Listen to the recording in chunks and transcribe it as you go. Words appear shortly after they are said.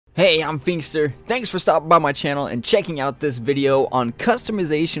Hey, I'm Finkster. Thanks for stopping by my channel and checking out this video on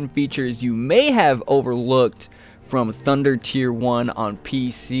customization features you may have overlooked from Thunder Tier 1 on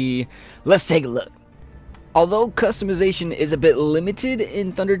PC. Let's take a look. Although customization is a bit limited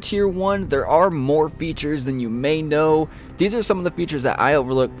in Thunder Tier 1, there are more features than you may know. These are some of the features that I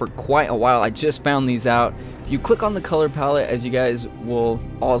overlooked for quite a while. I just found these out. If you click on the color palette, as you guys will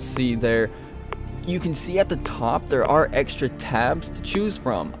all see there, you can see at the top there are extra tabs to choose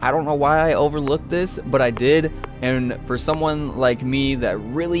from. I don't know why I overlooked this, but I did. And for someone like me that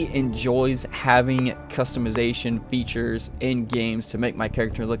really enjoys having customization features in games to make my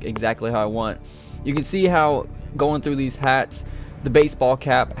character look exactly how I want, you can see how going through these hats, the baseball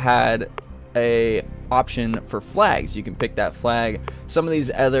cap had a option for flags. You can pick that flag. Some of these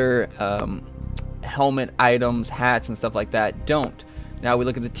other helmet items, hats and stuff like that don't. Now we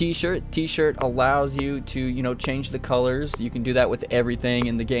look at the t-shirt. T-shirt allows you to, change the colors. You can do that with everything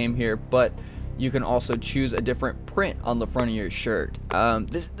in the game here, but you can also choose a different print on the front of your shirt.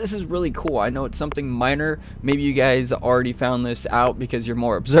 This is really cool. I know it's something minor. Maybe you guys already found this out because you're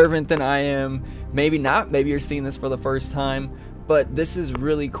more observant than I am. Maybe not. Maybe you're seeing this for the first time. But this is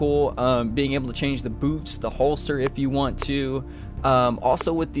really cool. Being able to change the boots, the holster if you want to.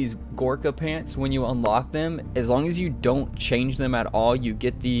 Also with these Gorka pants, when you unlock them, as long as you don't change them at all, you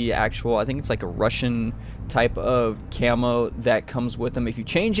get the actual, I think it's like a Russian type of camo that comes with them. If you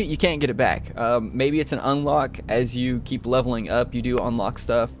change it, you can't get it back. Maybe it's an unlock. As you keep leveling up, you do unlock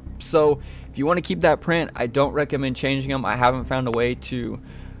stuff. So if you want to keep that print, I don't recommend changing them. I haven't found a way to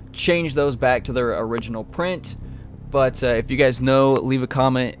change those back to their original print. But if you guys know, leave a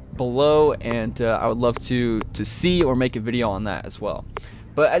comment below, and I would love to see or make a video on that as well.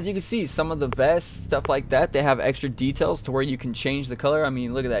 But as you can see, some of the vests, stuff like that, they have extra details to where you can change the color. I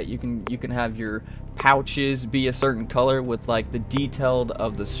mean, look at that. You can have your pouches be a certain color with like the detailed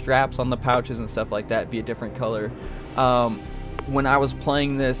of the straps on the pouches and stuff like that be a different color. When I was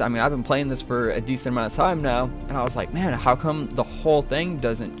playing this, I mean, I've been playing this for a decent amount of time now, and I was like, man, how come the whole thing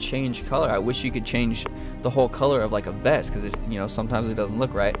doesn't change color? I wish you could change the whole color of like a vest, because sometimes it doesn't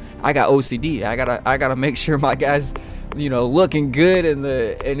look right. I got OCD. I gotta make sure my guy's looking good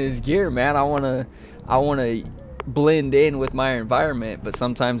in his gear, man. I wanna blend in with my environment, but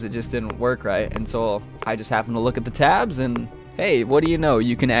sometimes it just didn't work right, and so I just happened to look at the tabs, and hey, what do you know,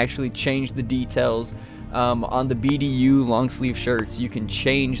 you can actually change the details. On the BDU long sleeve shirts, you can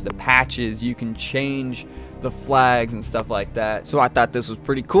change the patches, you can change the flags and stuff like that. So I thought this was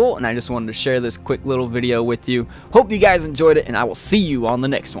pretty cool, and I just wanted to share this quick little video with you. Hope you guys enjoyed it, and I will see you on the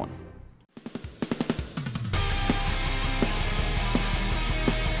next one.